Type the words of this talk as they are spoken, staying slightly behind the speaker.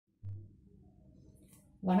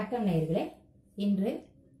வணக்கம் நேயர்களே. இன்று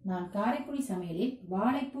நான் காரைக்குடி சமையலில்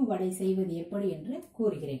வாழைப்பூ வடை செய்வது எப்படி என்று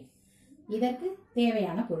கூறுகிறேன். இதற்கு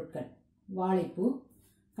தேவையான பொருட்கள்: வாழைப்பூ,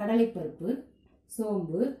 கடலைப்பருப்பு,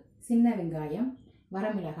 சோம்பு, சின்ன வெங்காயம்,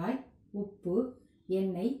 வரமிளகாய், உப்பு,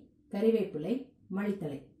 எண்ணெய், கறிவேப்பிலை,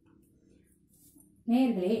 மல்லித்தழை.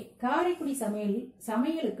 நேயர்களே, காரைக்குடி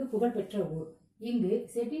சமையலுக்கு புகழ்பெற்ற ஊர். இங்கு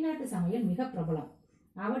செட்டிநாட்டு சமையல் மிக பிரபலம்.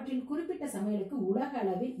 அவற்றில் குறிப்பிட்ட சமையலுக்கு உலக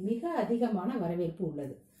அளவில் மிக அதிகமான வரவேற்பு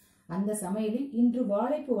உள்ளது. அந்த சமையலில் இன்று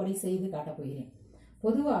வாழைப்பூ வடை செய்து காட்டப்போகிறேன்.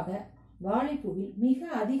 பொதுவாக வாழைப்பூவில் மிக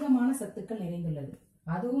அதிகமான சத்துக்கள் நிறைந்துள்ளது.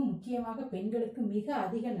 அதுவும் முக்கியமாக பெண்களுக்கு மிக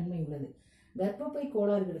அதிக நன்மை உள்ளது. கர்ப்பப்பை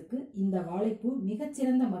கோளாறுகளுக்கு இந்த வாழைப்பூ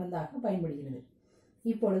மிகச்சிறந்த மருந்தாக பயன்படுகிறது.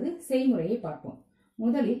 இப்பொழுது செய்முறையை பார்ப்போம்.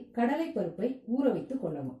 முதலில் கடலை பருப்பை ஊற வைத்துக்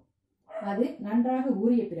கொள்ளவும். அது நன்றாக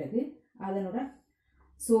ஊறிய பிறகு அதனுடன்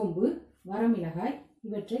சோம்பு, வரமிளகாய்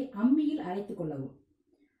இவற்றை அம்மியில் அரைத்துக் கொள்ளவும்.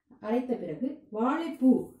 அரைத்த பிறகு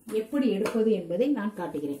வாழைப்பூ எப்படி எடுப்பது என்பதை நான்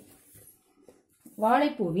காட்டுகிறேன்.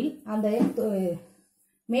 வாழைப்பூவில் அந்த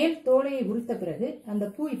மேல் தோலையை உரித்த பிறகு அந்த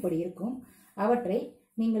பூ இப்படி இருக்கும். அவற்றை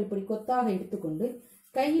நீங்கள் இப்படி கொத்தாக எடுத்துக்கொண்டு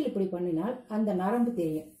கையில் இப்படி பண்ணினால் அந்த நரம்பு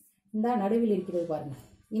தெரியும். இந்த நடுவில் இருக்கிறது பாருங்க.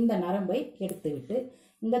 இந்த நரம்பை எடுத்துவிட்டு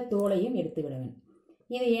இந்த தோலையும் எடுத்து விட வேண்டும்.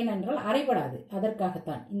 இது ஏனென்றால் அரைபடாது.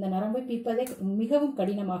 அதற்காகத்தான். இந்த நரம்பை பிப்பதே மிகவும்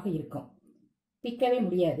கடினமாக இருக்கும். பிக்கவே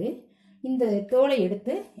முடியாது. இந்த தோலை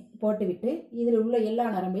எடுத்து போட்டுவிட்டு இதில் உள்ள எல்லா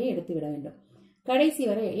நரம்பையும் எடுத்து விட வேண்டும். கடைசி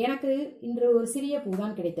வரை எனக்கு இன்று ஒரு சிறிய பூ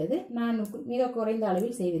தான் கிடைத்தது. நான் மிக குறைந்த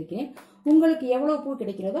அளவில் செய்திருக்கிறேன். உங்களுக்கு எவ்வளவு பூ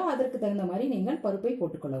கிடைக்கிறதோ அதற்கு தகுந்த மாதிரி நீங்கள் பருப்பை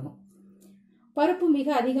போட்டுக்கொள்ளவும். பருப்பு மிக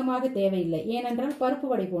அதிகமாக தேவையில்லை. ஏனென்றால் பருப்பு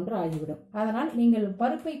வடை போன்று ஆகிவிடும். அதனால் நீங்கள்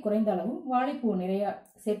பருப்பை குறைந்த அளவும் வாழைப்பூ நிறைய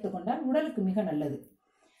சேர்த்துக்கொண்டால் உடலுக்கு மிக நல்லது.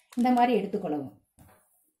 இந்த மாதிரி எடுத்துக்கொள்ளவும்.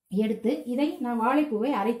 எடுத்து இதை நான்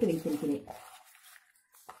வாழைப்பூவை அரைத்து வைத்திருக்கிறேன்.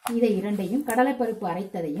 இதை இரண்டையும், கடலைப்பருப்பு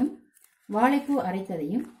அரைத்ததையும் வாழைப்பூ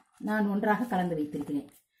அரைத்ததையும் நான் ஒன்றாக கலந்து வைத்திருக்கிறேன்.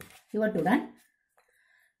 இவற்றுடன்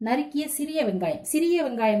நறுக்கிய சிறிய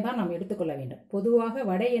வெங்காயம் தான் நாம் எடுத்துக்கொள்ள வேண்டும். பொதுவாக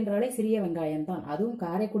வடை என்றாலே சிறிய வெங்காயம் தான். அதுவும்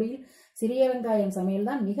காரைக்குடியில் சிறிய வெங்காயம் சமையல்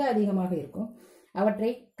தான் மிக அதிகமாக இருக்கும்.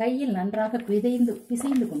 அவற்றை கையில் நன்றாக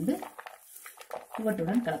பிசைந்து கொண்டு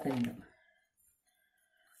இவற்றுடன் கலக்க வேண்டும்.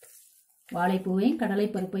 வாழைப்பூவையும்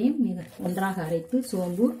கடலைப்பருப்பையும் ஒன்றாக அரைத்து,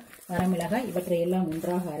 சோம்பு, வரமிளகாய் இவற்றை எல்லாம்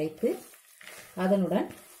ஒன்றாக அரைத்து அதனுடன்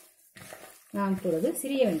நாம் இப்பொழுது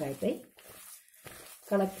சிறிய வெங்காயத்தை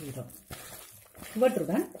கலக்குகிறோம்.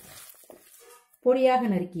 இவற்றுடன் பொடியாக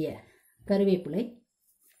நறுக்கிய கறிவேப்பிலை,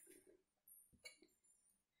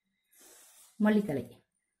 மல்லித்தழை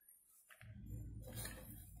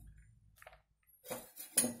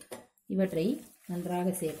இவற்றை நன்றாக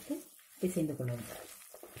சேர்த்து பிசைந்து கொள்ளவும்.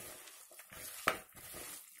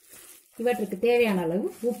 இவற்றுக்கு தேவையான அளவு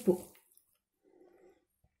உப்பு,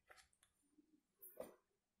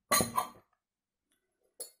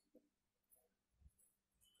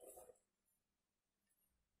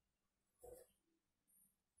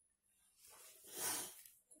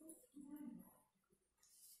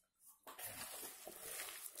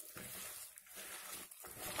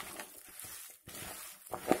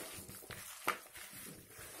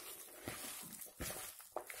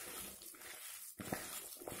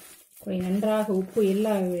 நன்றாக உப்பு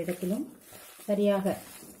எல்லா இடத்திலும் சரியாக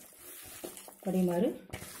படிமாறு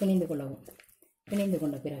பிணைந்து கொள்ளவும். பிணைந்து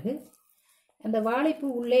கொண்ட பிறகு அந்த வாழைப்பூ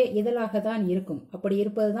உள்ளே இதழாக தான் இருக்கும். அப்படி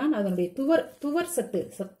இருப்பது தான் அதனுடைய துவர்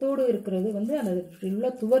சத்தோடு இருக்கிறது. அந்த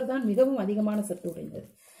உள்ள துவர் தான் மிகவும் அதிகமான சத்து உடைந்தது.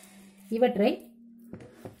 இவற்றை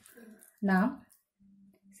நாம்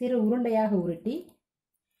சிறு உருண்டையாக உருட்டி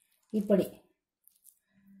இப்படி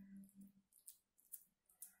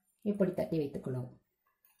தட்டி வைத்துக் கொள்ளவும்.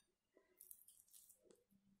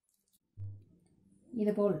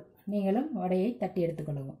 இதுபோல் நீங்களும் வடையை தட்டி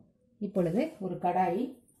எடுத்துக்கொள்ளவும். இப்பொழுது ஒரு கடாயை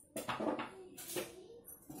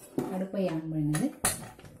அடுப்பை ஆன் பண்ணி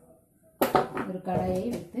ஒரு கடாயை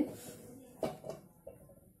வைத்து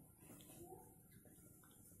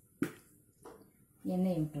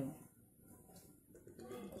எண்ணெய் ஊற்றவும்.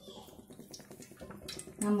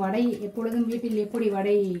 நம் வடை எப்பொழுதும் வீட்டில் எப்படி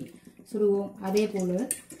வடை சுடுவோம் அதே போல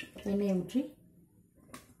எண்ணெய் ஊற்றி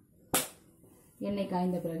எண்ணெய்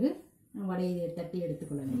காய்ந்த பிறகு வடையை தட்டி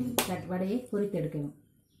எடுத்துக்கொள்ள வேண்டும். வடையை பொரித்து எடுக்கவும்.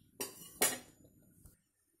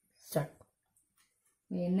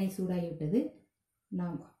 எண்ணெய் சூடாகிவிட்டது.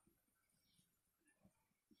 நாம்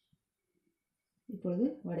இப்பொழுது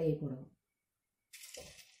வடையை போடவும்.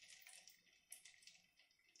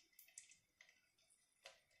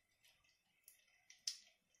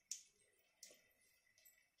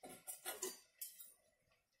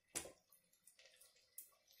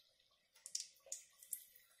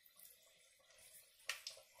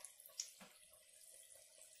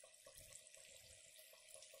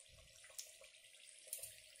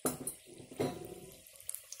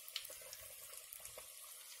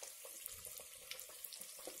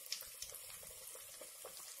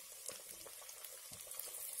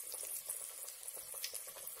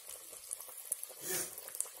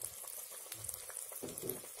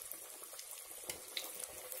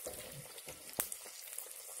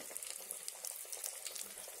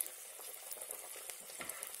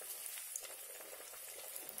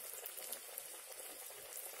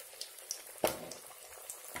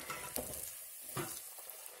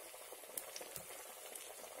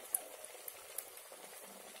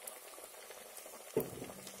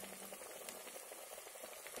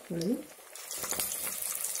 இப்பொழுது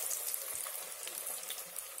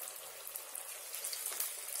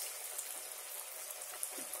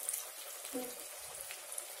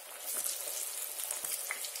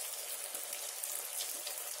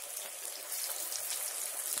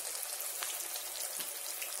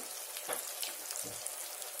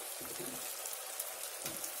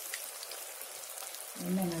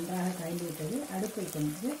எண்ணெய் நன்றாக காய்ந்து விட்டது. அடுப்பை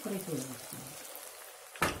கொஞ்சம் குறைத்து விடுவோம்.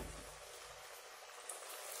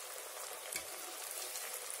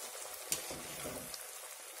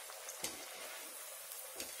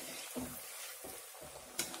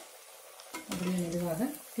 அப்படியே மெதுவாக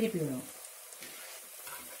திருப்பி விடுவோம்.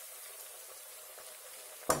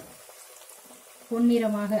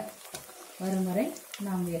 பொன்னிறமாக வரும் வரை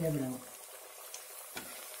நாம் வேக விடுவோம்.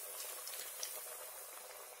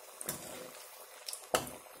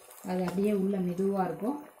 அது அப்படியே உள்ள மெதுவாக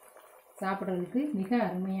இருக்கும். சாப்பிட்றதுக்கு மிக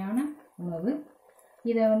அருமையான உணவு.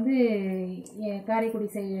 இதை வந்து காரைக்குடி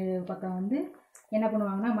பக்கம் வந்து என்ன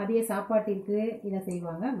பண்ணுவாங்கன்னா, மதிய சாப்பாட்டிற்கு இதை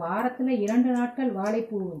செய்வாங்க. வாரத்தில் 2 நாட்கள்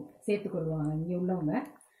வாழைப்பூ சேர்த்துக்கொள்வாங்க இங்கே உள்ளவங்க.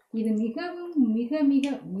 இது மிகவும் மிக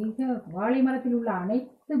மிக மிக வாழை மரத்தில் உள்ள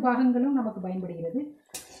அனைத்து பாகங்களும் நமக்கு பயன்படுகிறது.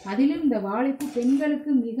 அதிலும் இந்த வாழைப்பூ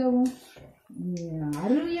பெண்களுக்கு மிகவும்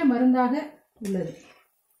அருமைய மருந்தாக உள்ளது.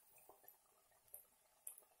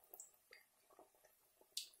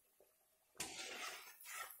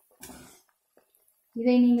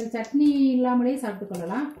 இதை நீங்கள் சட்னி இல்லாமலே சாப்பிட்டு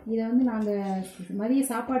கொள்ளலாம். இதை வந்து நாங்கள் மதிய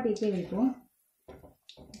சாப்பாட்டுக்கே வைப்போம்.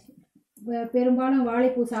 பெரும்பாலும்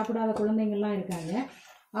வாழைப்பூ சாப்பிடாத குழந்தைங்கள்லாம் இருக்காங்க.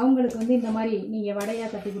 அவங்களுக்கு வந்து இந்த மாதிரி நீங்கள் வடையாக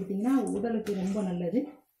தட்டி கொடுத்தீங்கன்னா உடலுக்கு ரொம்ப நல்லது.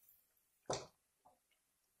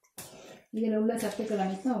 இதில் உள்ள சத்துக்கள்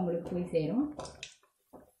அனைத்தும் அவங்களுக்கு போய் சேரும்.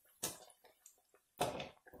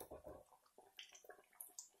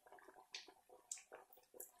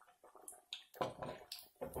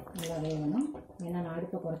 நல்லா வேகணும். ஏன்னா நான்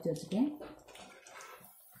அடுப்பை குறைச்சி வச்சுட்டேன்.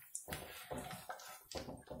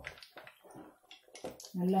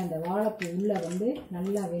 நல்லா இந்த வாழைப்பூ உள்ள வந்து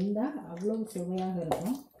நல்லா வெந்தால் அவ்வளோ சுவையாக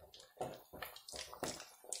இருக்கும்.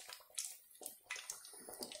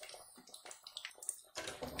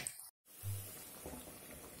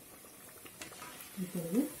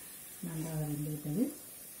 இப்பொழுது நன்றாக வெந்துவிட்டது.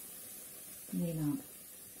 இதை நாம்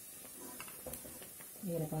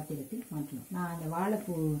வேறு பாத்திரத்தில் மாற்றணும். நான் அந்த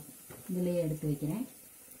வாழைப்பூ இதிலேயே எடுத்து வைக்கிறேன்.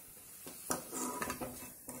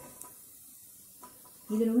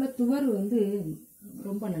 இதில் உள்ள துவர் வந்து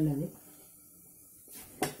ரொம்ப நல்லது.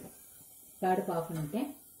 அடுப்பு ஆஃப் பண்ணிட்டேன்.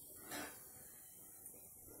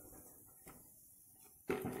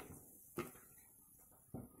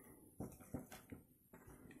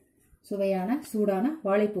 சுவையான சூடான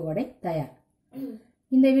வாழைப்பூ வடை தயார்.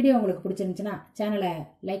 இந்த வீடியோ உங்களுக்கு பிடிச்சிருந்துச்சுன்னா சேனலை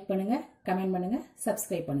லைக் பண்ணுங்கள், கமெண்ட் பண்ணுங்கள்,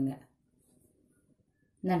 சப்ஸ்கிரைப் பண்ணுங்கள்.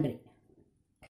 நன்றி.